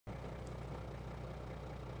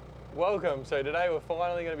Welcome. So today we're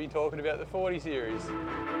finally going to be talking about the 40 series.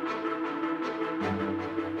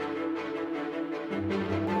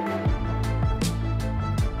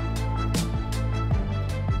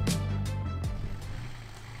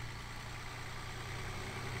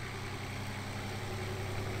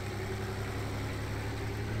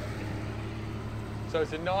 So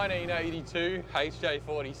it's a 1982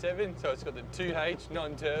 HJ47, so it's got the 2H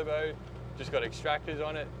non-turbo, just got extractors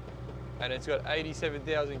on it, and it's got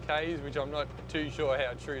 87,000 Ks, which I'm not too sure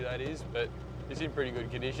how true that is, but it's in pretty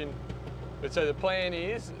good condition. But so the plan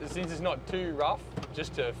is, since it's not too rough,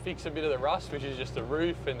 just to fix a bit of the rust, which is just the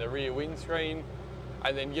roof and the rear windscreen,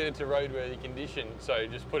 and then get it to roadworthy condition. So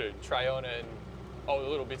just put a tray on it and all the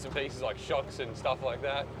little bits and pieces like shocks and stuff like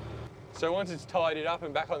that. So once it's tidied up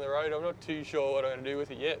and back on the road, I'm not too sure what I'm going to do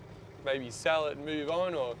with it yet. Maybe sell it and move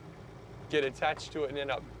on, or get attached to it and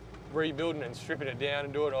end up rebuilding and stripping it down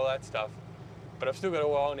and doing all that stuff. But I've still got a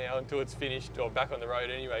while now until it's finished or back on the road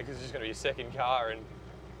anyway, because it's just going to be a second car, and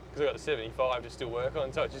because I've got the 75 to still work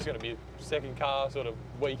on, so it's just going to be a second car sort of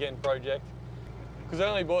weekend project. Because I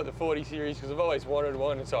only bought the 40 series because I've always wanted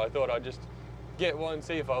one, and so I thought I'd just get one,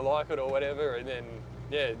 see if I like it or whatever, and then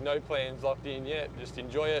yeah, no plans locked in yet, just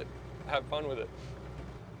enjoy it, have fun with it.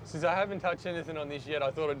 Since I haven't touched anything on this yet,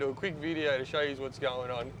 I thought I'd do a quick video to show you what's going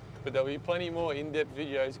on, but there'll be plenty more in-depth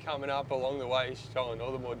videos coming up along the way showing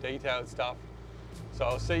all the more detailed stuff. So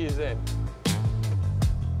I'll see you then.